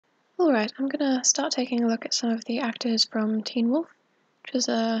Alright, I'm gonna start taking a look at some of the actors from Teen Wolf, which is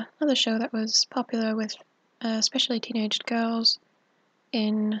another show that was popular with especially teenage girls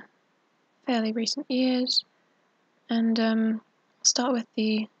in fairly recent years. And I'll start with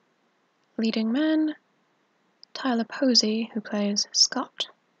the leading man, Tyler Posey, who plays Scott.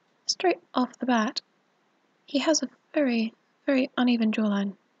 Straight off the bat, he has a very, very uneven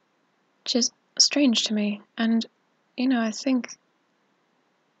jawline, which is strange to me. And, I think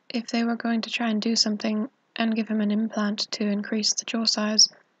if they were going to try and do something and give him an implant to increase the jaw size,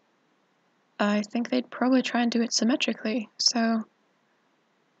 I think they'd probably try and do it symmetrically. So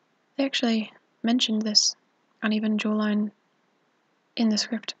they actually mentioned this uneven jawline in the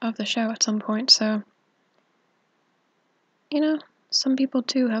script of the show at some point, so some people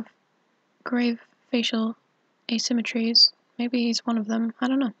too have grave facial asymmetries. Maybe he's one of them, I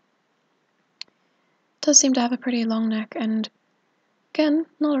don't know. Does seem to have a pretty long neck, and again,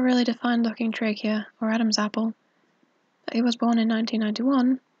 not a really defined looking trachea or Adam's apple. But he was born in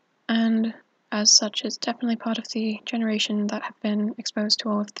 1991, and as such is definitely part of the generation that have been exposed to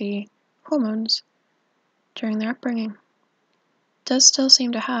all of the hormones during their upbringing. Does still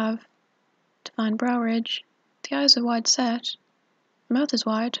seem to have defined brow ridge, the eyes are wide set, the mouth is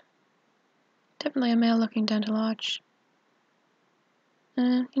wide, definitely a male looking dental arch.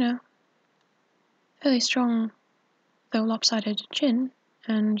 Fairly strong though lopsided chin,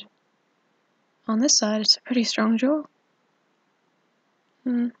 and on this side it's a pretty strong jaw.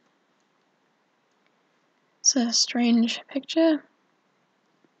 It's a strange picture.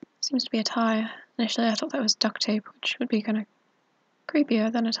 Seems to be a tie. Initially I thought that was duct tape, which would be kind of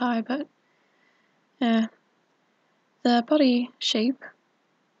creepier than a tie, but yeah. The body shape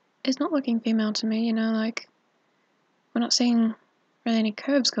is not looking female to me, we're not seeing really any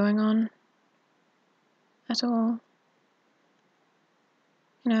curves going on at all.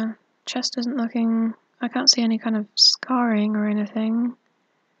 Chest isn't looking, I can't see any kind of scarring or anything,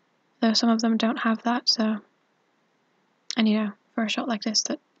 though some of them don't have that, so, and for a shot like this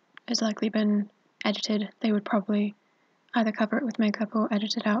that has likely been edited, they would probably either cover it with makeup or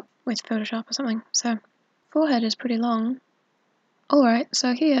edit it out with Photoshop or something, so. Forehead is pretty long. Alright,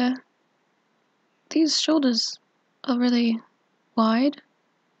 so here, these shoulders are really wide,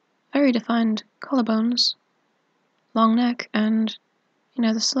 very defined collarbones, long neck, and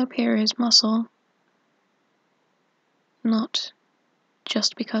the slope here is muscle, not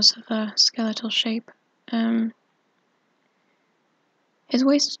just because of a skeletal shape. His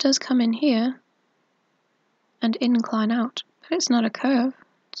waist does come in here and incline out, but it's not a curve,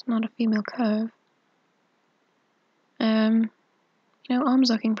 it's not a female curve. Arms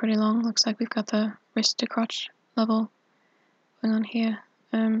looking pretty long, looks like we've got the wrist to crotch level going on here.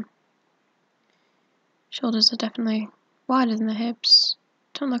 Shoulders are definitely wider than the hips.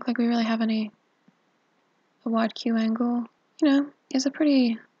 Don't look like we really have a wide Q angle. He's a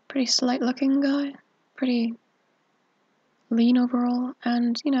pretty slight looking guy, pretty lean overall,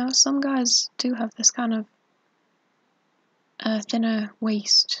 and some guys do have this kind of thinner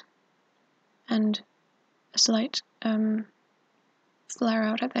waist and a slight flare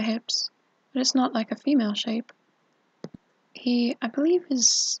out at the hips, but it's not like a female shape. He, I believe,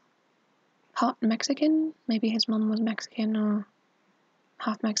 is part Mexican. Maybe his mom was Mexican or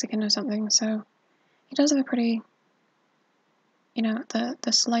half Mexican or something, so he does have a pretty,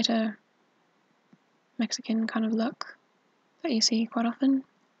 the slighter Mexican kind of look that you see quite often.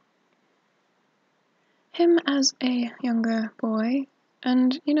 Him as a younger boy,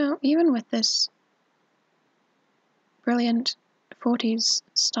 and even with this brilliant 40s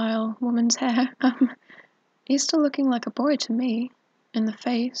style woman's hair, he's still looking like a boy to me in the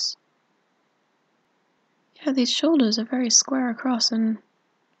face. Yeah, these shoulders are very square across and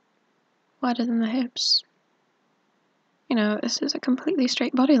wider than the hips. This is a completely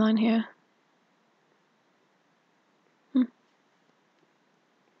straight body line here.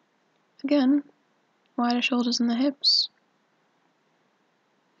 Again, wider shoulders than the hips.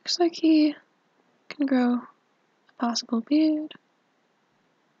 Looks like he can grow a passable beard,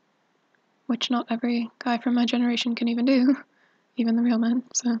 which not every guy from my generation can even do, even the real men,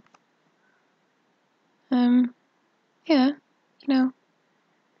 so. Yeah,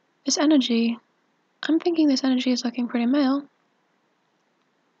 this energy, I'm thinking this energy is looking pretty male.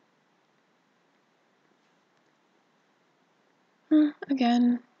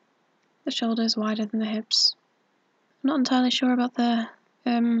 Again, the shoulders wider than the hips. I'm not entirely sure about the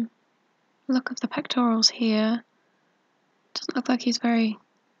look of the pectorals here. Doesn't look like he's very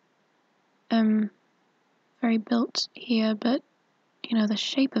built here, but the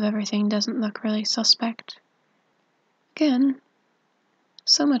shape of everything doesn't look really suspect. Again,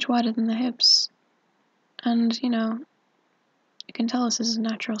 so much wider than the hips. And, you know, you can tell this is a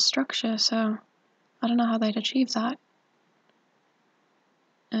natural structure, so I don't know how they'd achieve that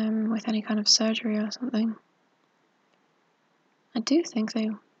with any kind of surgery or something. I do think they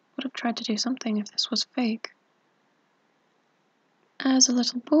would have tried to do something if this was fake. As a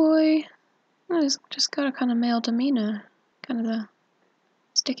little boy, he's just got a kind of male demeanor, kind of the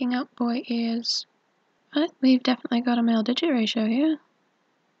sticking out boy ears. But we've definitely got a male digit ratio here.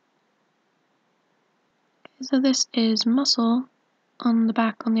 So this is muscle on the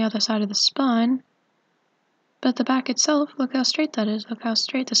back on the other side of the spine, but the back itself, look how straight that is, look how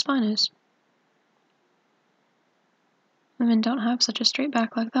straight the spine is. Women don't have such a straight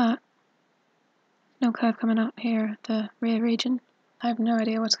back like that. No curve coming out here at the rear region. I have no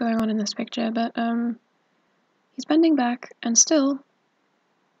idea what's going on in this picture, but he's bending back, and still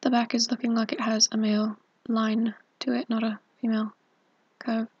the back is looking like it has a male line to it, not a female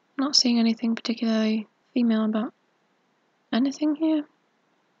curve. I'm not seeing anything particularly female about anything here.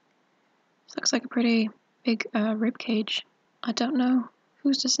 This looks like a pretty big rib cage. I don't know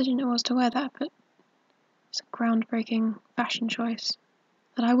whose decision it was to wear that, but it's a groundbreaking fashion choice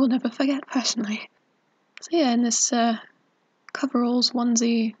that I will never forget personally. So yeah, in this coveralls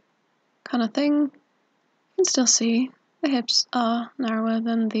onesie kind of thing, you can still see the hips are narrower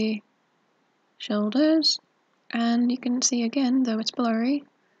than the shoulders, and you can see again, though it's blurry,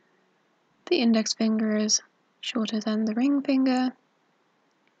 the index finger is shorter than the ring finger.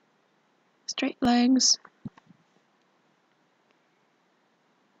 Straight legs.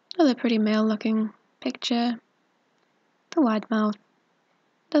 Another pretty male looking picture. The wide mouth.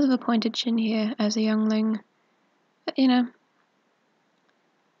 Does have a pointed chin here as a youngling, but you know,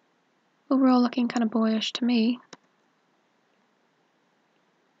 overall looking kind of boyish to me.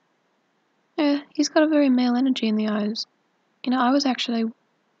 Yeah, he's got a very male energy in the eyes. You know, I was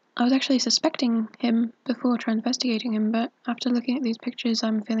actually suspecting him before transvestigating him, but after looking at these pictures,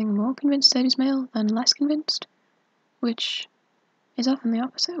 I'm feeling more convinced that he's male than less convinced, which is often the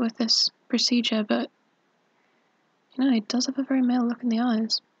opposite with this procedure, but you know, he does have a very male look in the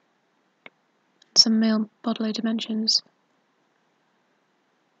eyes. Some male bodily dimensions.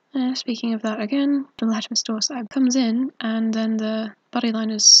 Speaking of that again, the latimus dorsi comes in, and then the body line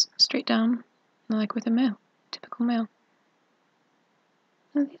is straight down, like with a male, typical male.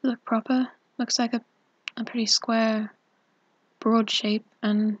 These look proper. Looks like a pretty square, broad shape,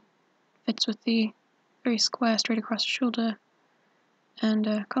 and fits with the very square, straight across the shoulder and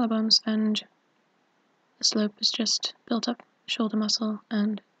collarbones, and the slope is just built up shoulder muscle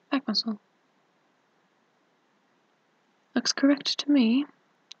and back muscle. Looks correct to me.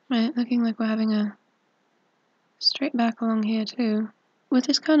 Right, looking like we're having a straight back along here too. With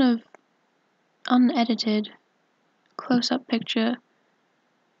this kind of unedited close-up picture,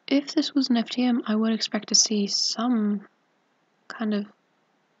 if this was an FTM, I would expect to see some kind of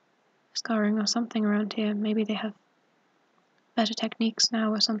scarring or something around here. Maybe they have better techniques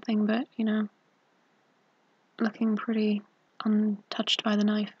now or something, but you know, looking pretty untouched by the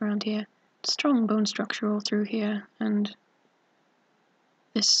knife around here. Strong bone structure all through here, and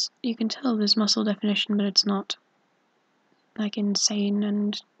this, you can tell there's muscle definition, but it's not like insane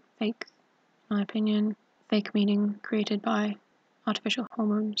and fake, in my opinion. Fake meaning created by artificial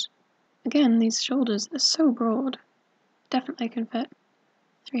hormones. Again, these shoulders are so broad. Definitely can fit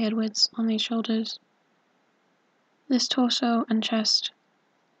 3 head widths on these shoulders. This torso and chest,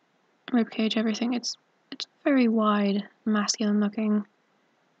 ribcage, everything, it's very wide, masculine looking,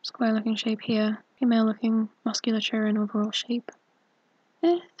 square looking shape here, female looking musculature and overall shape.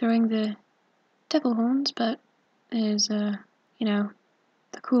 Throwing the devil horns, but there's you know,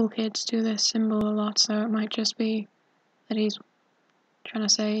 the cool kids do this symbol a lot, so it might just be that he's trying to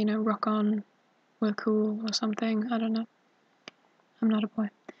say, you know, rock on, we're cool, or something. I don't know. I'm not a boy.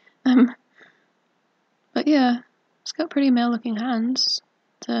 But yeah, it's got pretty male-looking hands.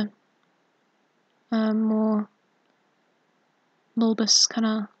 The more bulbous kind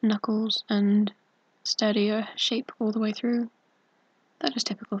of knuckles and sturdier shape all the way through. That is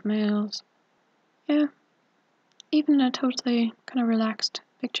typical of males. Yeah, even in a totally kind of relaxed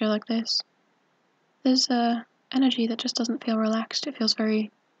picture like this, there's a energy that just doesn't feel relaxed. It feels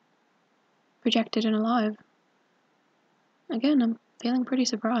very projected and alive. Again, I'm feeling pretty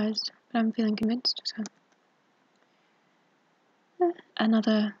surprised, but I'm feeling convinced, so.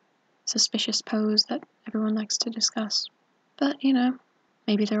 Another suspicious pose that everyone likes to discuss. But, you know,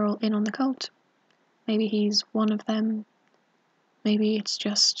 maybe they're all in on the cult. Maybe he's one of them. Maybe it's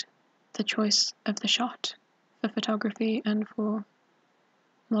just the choice of the shot for photography and for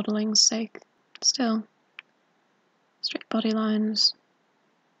modeling's sake. Still, straight body lines,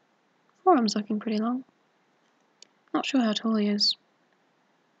 Forearm's looking pretty long. Not sure how tall he is.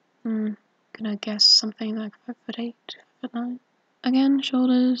 Gonna guess something like 5'8", 5'9". Again,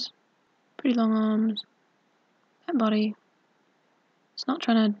 shoulders, pretty long arms. That body. He's not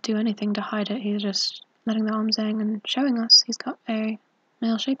trying to do anything to hide it, he's just letting the arms hang and showing us he's got a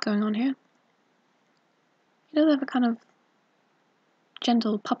male shape going on here. He does have a kind of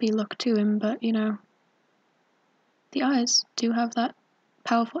gentle puppy look to him, but you know, the eyes do have that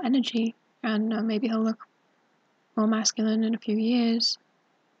powerful energy, and maybe he'll look more masculine in a few years.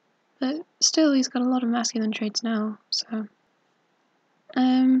 But still, he's got a lot of masculine traits now, so...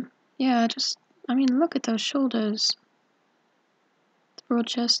 yeah, look at those shoulders. The broad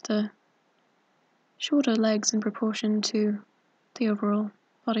chest, the shorter legs in proportion to the overall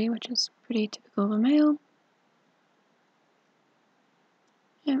body, which is pretty typical of a male.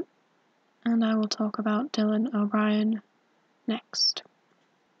 Yeah, and I will talk about Dylan O'Brien next.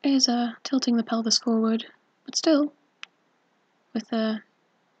 Is tilting the pelvis forward, but still with a,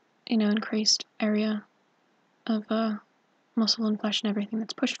 increased area of muscle and flesh and everything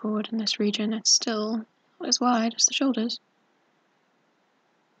that's pushed forward in this region. It's still not as wide as the shoulders.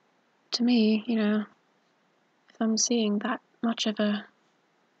 To me, if I'm seeing that much of a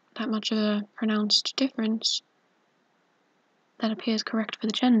pronounced difference that appears correct for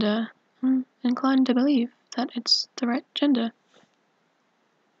the gender, I'm inclined to believe that it's the right gender.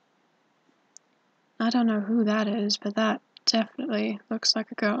 I don't know who that is, but that definitely looks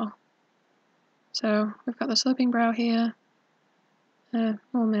like a girl. So we've got the sloping brow here, a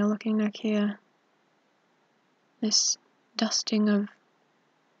more male-looking neck here, this dusting of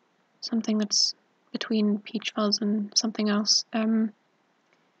something that's between peach fuzz and something else.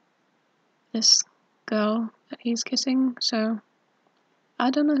 This girl that he's kissing, so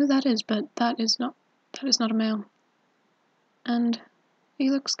I don't know who that is, but that is not a male. And he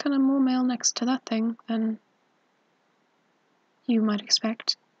looks kind of more male next to that thing than you might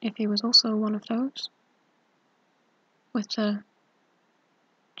expect if he was also one of those, with the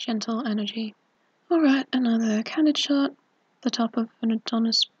gentle energy. Alright, another candid shot, the top of an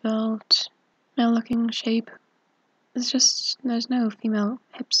Adonis belt, male-looking shape. There's no female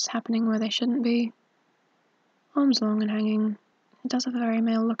hips happening where they shouldn't be. Arms long and hanging. He does have a very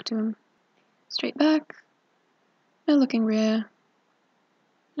male look to him. Straight back, male-looking rear.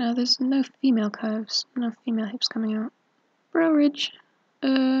 No, there's no female curves, no female hips coming out. Brow ridge,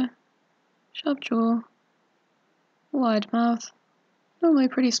 sharp jaw, wide mouth. Normally a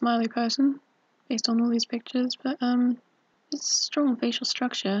pretty smiley person, based on all these pictures, but it's strong facial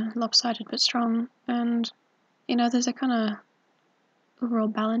structure, lopsided but strong, and there's a kind of overall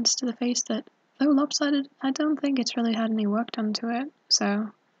balance to the face that, though lopsided, I don't think it's really had any work done to it,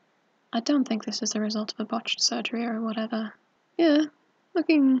 so I don't think this is the result of a botched surgery or whatever. Yeah,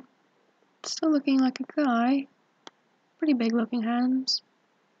 still looking like a guy. Pretty big looking hands.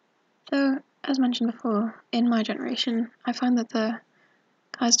 Though, as mentioned before, in my generation, I find that the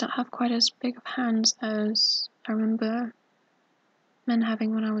guys don't have quite as big of hands as I remember men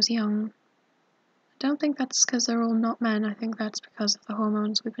having when I was young. I don't think that's because they're all not men, I think that's because of the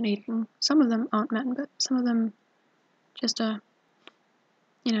hormones we've been eating. Some of them aren't men, but some of them just are,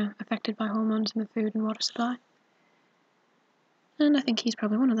 affected by hormones in the food and water supply. And I think he's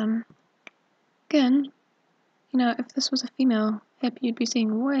probably one of them. Again, if this was a female hip, you'd be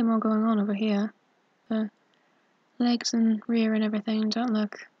seeing way more going on over here. The legs and rear and everything don't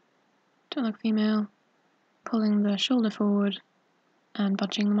look female. Pulling the shoulder forward and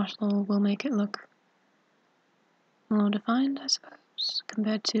budging the muscle will make it look more defined, I suppose,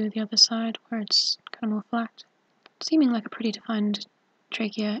 compared to the other side where it's kind of more flat. Seeming like a pretty defined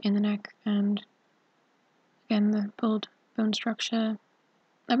trachea in the neck, and again the pulled bone structure.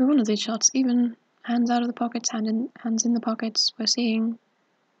 Every one of these shots, even hands out of the pockets, hands in the pockets, we're seeing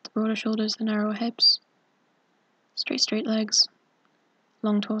the broader shoulders, the narrower hips, straight legs,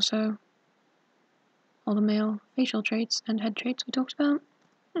 long torso, all the male facial traits and head traits we talked about.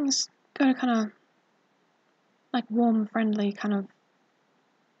 And it's got a kind of like warm, friendly kind of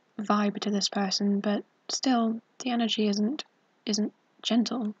vibe to this person, but still the energy isn't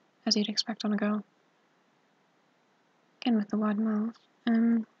gentle as you'd expect on a girl. Again with the wide mouth.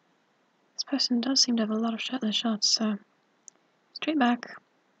 This person does seem to have a lot of shirtless shots, so straight back.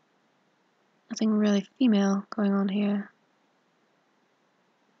 Nothing really female going on here.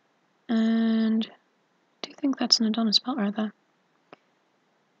 And I do think that's an Adonis belt right there.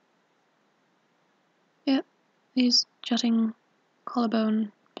 Yep, these jutting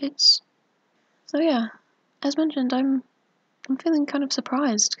collarbone bits. So yeah, as mentioned, I'm feeling kind of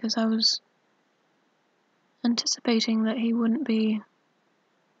surprised because I was anticipating that he wouldn't be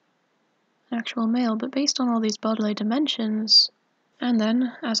actual male, but based on all these bodily dimensions, and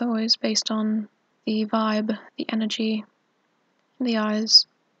then, as always, based on the vibe, the energy, the eyes,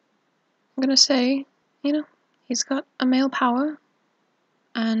 I'm gonna say, he's got a male power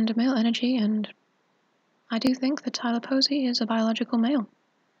and a male energy, and I do think that Tyler Posey is a biological male.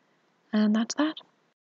 And that's that.